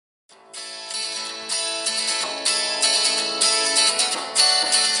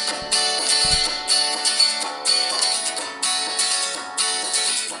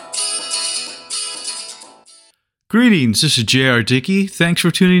Greetings, this is J.R. Dickey. Thanks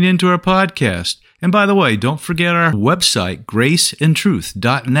for tuning in to our podcast. And by the way, don't forget our website,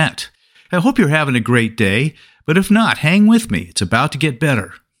 graceandtruth.net. I hope you're having a great day, but if not, hang with me. It's about to get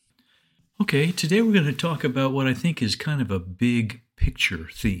better. Okay, today we're going to talk about what I think is kind of a big picture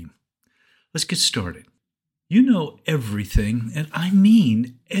theme. Let's get started. You know, everything, and I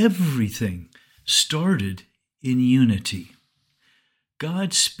mean everything, started in unity.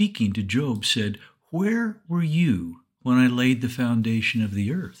 God, speaking to Job, said, "Where were you when I laid the foundation of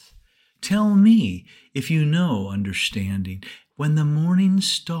the earth? Tell me if you know understanding, when the morning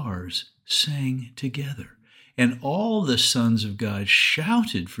stars sang together, and all the sons of God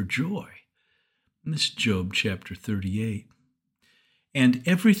shouted for joy." And this is Job chapter 38. And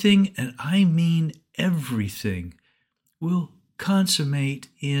everything, and I mean everything, will consummate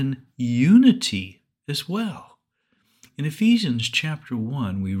in unity as well. In Ephesians chapter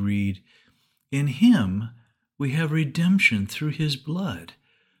 1, we read, "In him we have redemption through his blood,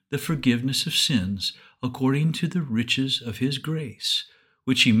 the forgiveness of sins, according to the riches of his grace,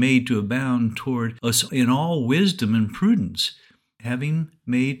 which he made to abound toward us in all wisdom and prudence, having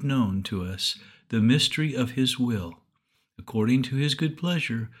made known to us the mystery of his will, according to his good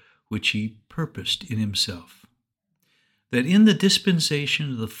pleasure, which he purposed in himself, that in the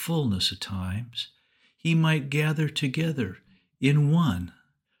dispensation of the fullness of times he might gather together in one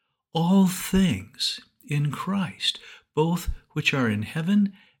all things in Christ, both which are in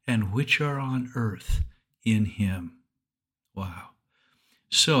heaven and which are on earth in him." Wow.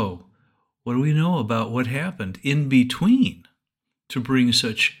 So, what do we know about what happened in between to bring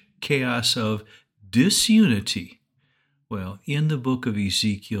such chaos of disunity? Well, in the book of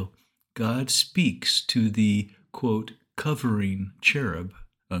Ezekiel, God speaks to the, quote, covering cherub,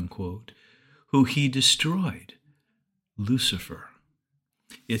 unquote, who he destroyed, Lucifer.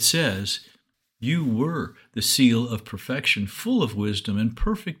 It says, "You were the seal of perfection, full of wisdom and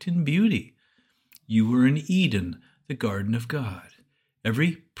perfect in beauty. You were in Eden, the garden of God.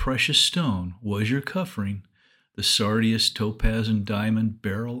 Every precious stone was your covering, the sardius, topaz, and diamond,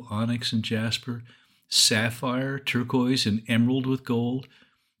 beryl, onyx, and jasper, sapphire, turquoise, and emerald with gold.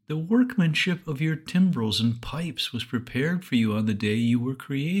 The workmanship of your timbrels and pipes was prepared for you on the day you were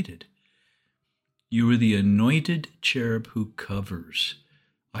created. You were the anointed cherub who covers.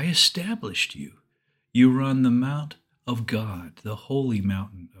 I established you. You were on the mount of God, the holy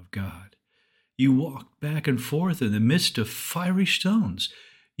mountain of God. You walked back and forth in the midst of fiery stones.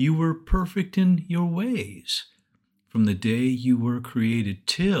 You were perfect in your ways from the day you were created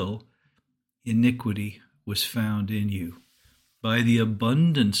till iniquity was found in you. By the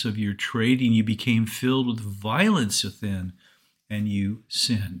abundance of your trading, you became filled with violence within, and you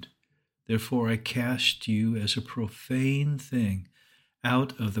sinned. Therefore I cast you as a profane thing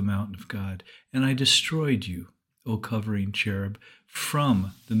out of the mountain of God, and I destroyed you, O covering cherub,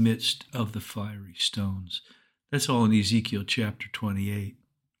 from the midst of the fiery stones." That's all in Ezekiel chapter 28.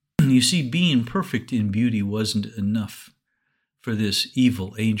 You see, being perfect in beauty wasn't enough for this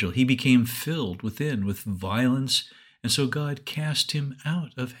evil angel. He became filled within with violence, and so God cast him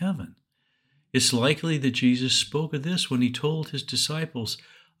out of heaven. It's likely that Jesus spoke of this when he told his disciples,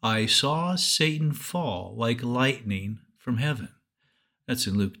 "I saw Satan fall like lightning from heaven." That's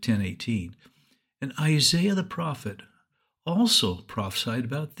in Luke 10:18. And Isaiah the prophet also prophesied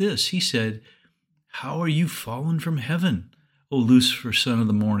about this. He said, "How are you fallen from heaven, O Lucifer, son of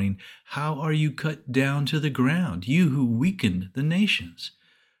the morning? How are you cut down to the ground, you who weakened the nations?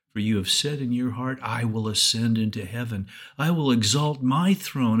 For you have said in your heart, I will ascend into heaven. I will exalt my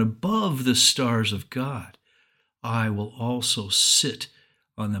throne above the stars of God. I will also sit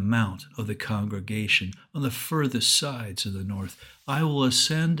on the mount of the congregation, on the furthest sides of the north. I will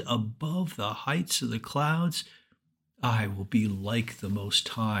ascend above the heights of the clouds. I will be like the Most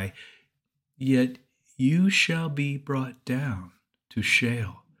High. Yet you shall be brought down to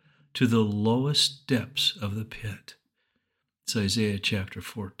Sheol, to the lowest depths of the pit." It's Isaiah chapter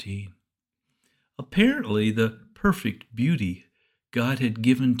 14. Apparently, the perfect beauty God had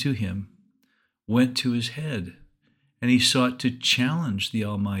given to him went to his head, and he sought to challenge the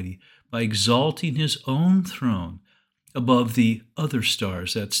Almighty by exalting his own throne above the other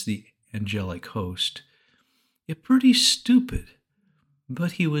stars. That's the angelic host. It's pretty stupid,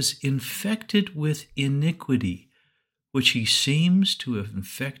 but he was infected with iniquity, which he seems to have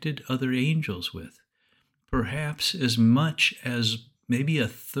infected other angels with, perhaps as much as maybe a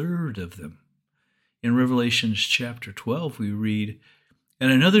third of them. In Revelation chapter 12, we read,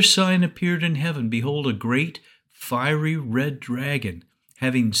 "And another sign appeared in heaven. Behold, a great fiery red dragon,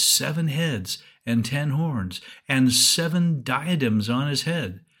 having 7 heads and 10 horns, and 7 diadems on his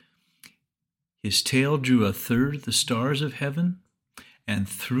head. His tail drew a third of the stars of heaven and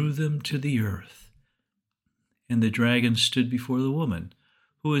threw them to the earth. And the dragon stood before the woman,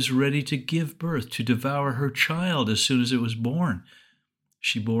 who was ready to give birth, to devour her child as soon as it was born.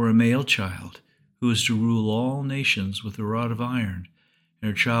 She bore a male child, who was to rule all nations with a rod of iron, and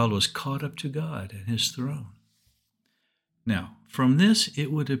her child was caught up to God and his throne. Now, from this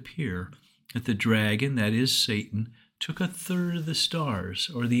it would appear that the dragon, that is Satan, took a third of the stars,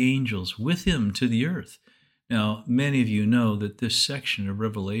 or the angels, with him to the earth. Now, many of you know that this section of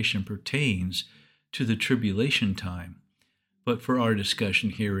Revelation pertains to the tribulation time. But for our discussion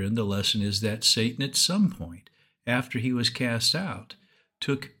herein, the lesson is that Satan at some point, after he was cast out,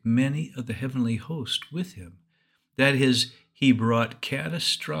 took many of the heavenly host with him. That is, he brought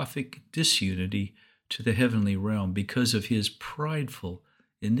catastrophic disunity to the heavenly realm because of his prideful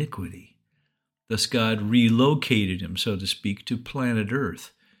iniquity. Thus God relocated him, so to speak, to planet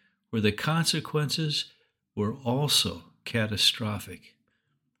Earth, where the consequences were also catastrophic.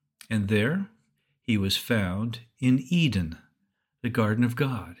 And there he was found in Eden, the garden of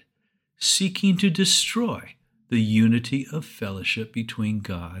God, seeking to destroy the unity of fellowship between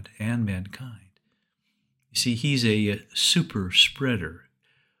God and mankind. You see, he's a super spreader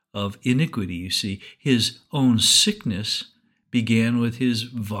of iniquity. You see, his own sickness began with his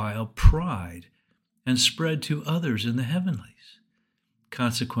vile pride and spread to others in the heavenlies.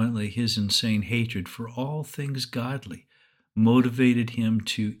 Consequently, his insane hatred for all things godly motivated him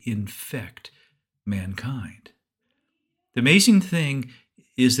to infect mankind. The amazing thing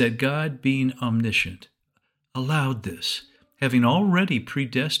is that God, being omniscient, allowed this, having already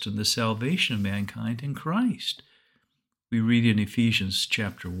predestined the salvation of mankind in Christ. We read in Ephesians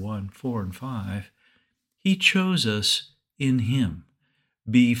chapter 1, 4 and 5, He chose us in him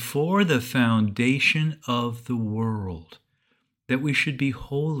before the foundation of the world, that we should be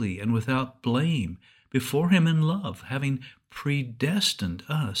holy and without blame before him in love, having predestined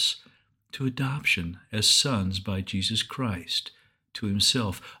us to adoption as sons by Jesus Christ to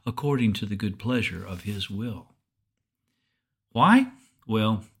himself, according to the good pleasure of his will. Why?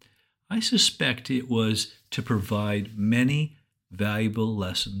 Well, I suspect it was to provide many valuable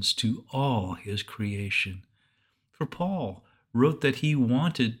lessons to all his creation. For Paul wrote that he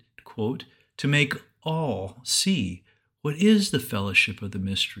wanted, quote, to make all see what is the fellowship of the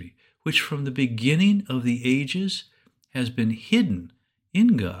mystery, which from the beginning of the ages has been hidden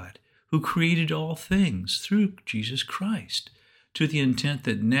in God, who created all things through Jesus Christ, to the intent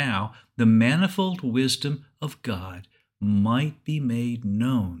that now the manifold wisdom of God might be made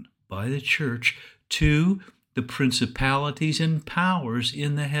known by the church to the principalities and powers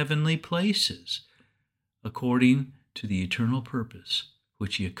in the heavenly places, according to the eternal purpose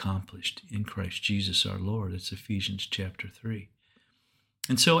which he accomplished in Christ Jesus our Lord. It's Ephesians chapter 3.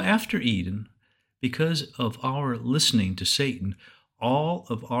 And so after Eden, because of our listening to Satan, all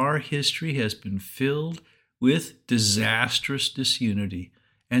of our history has been filled with disastrous disunity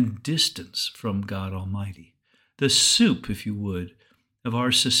and distance from God Almighty. The soup, if you would, of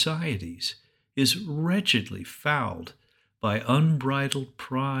our societies is wretchedly fouled by unbridled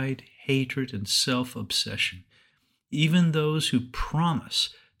pride, hatred, and self-obsession. Even those who promise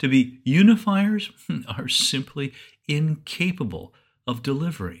to be unifiers are simply incapable of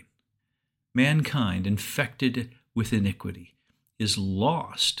delivering. Mankind, infected with iniquity, is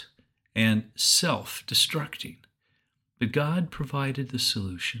lost and self-destructing. But God provided the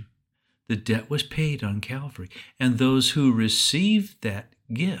solution. The debt was paid on Calvary, and those who receive that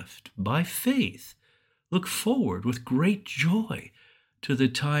gift by faith look forward with great joy to the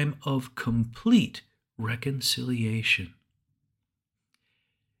time of complete reconciliation.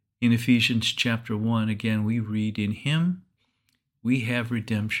 In Ephesians chapter 1, again, we read, In him we have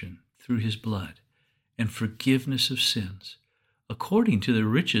redemption through his blood and forgiveness of sins, according to the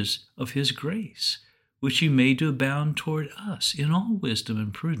riches of his grace, which he made to abound toward us in all wisdom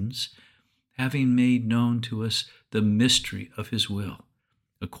and prudence, having made known to us the mystery of his will,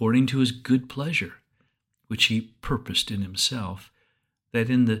 according to his good pleasure, which he purposed in himself, that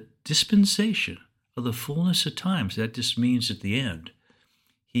in the dispensation of the fullness of times, that just means at the end,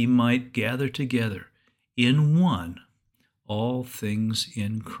 he might gather together in one all things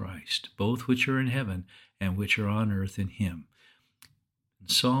in Christ, both which are in heaven and which are on earth in him.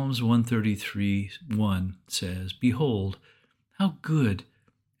 Psalms 133:1 says, Behold, how good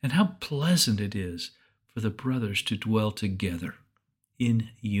and how pleasant it is for the brothers to dwell together in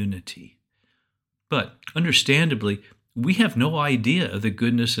unity. But understandably, we have no idea of the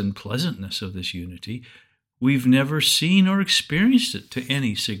goodness and pleasantness of this unity. We've never seen or experienced it to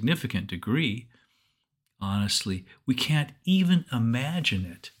any significant degree. Honestly, we can't even imagine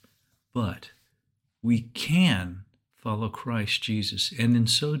it. But we can follow Christ Jesus, and in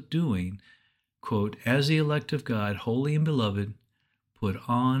so doing, quote, as the elect of God, holy and beloved, put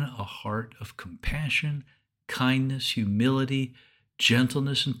on a heart of compassion, kindness, humility,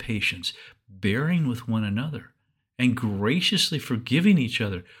 gentleness, and patience, bearing with one another, and graciously forgiving each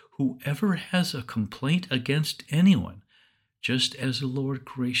other, whoever has a complaint against anyone, just as the Lord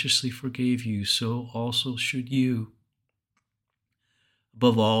graciously forgave you, so also should you.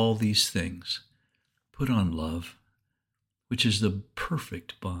 Above all these things, put on love, which is the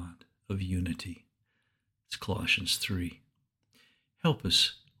perfect bond of unity. It's Colossians 3. Help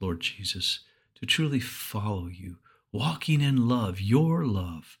us, Lord Jesus, to truly follow you, walking in love, your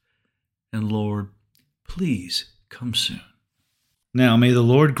love. And Lord, please come soon. Now may the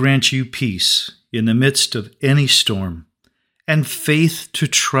Lord grant you peace in the midst of any storm and faith to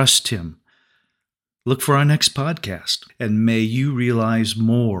trust him. Look for our next podcast, and may you realize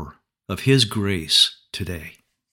more of his grace today.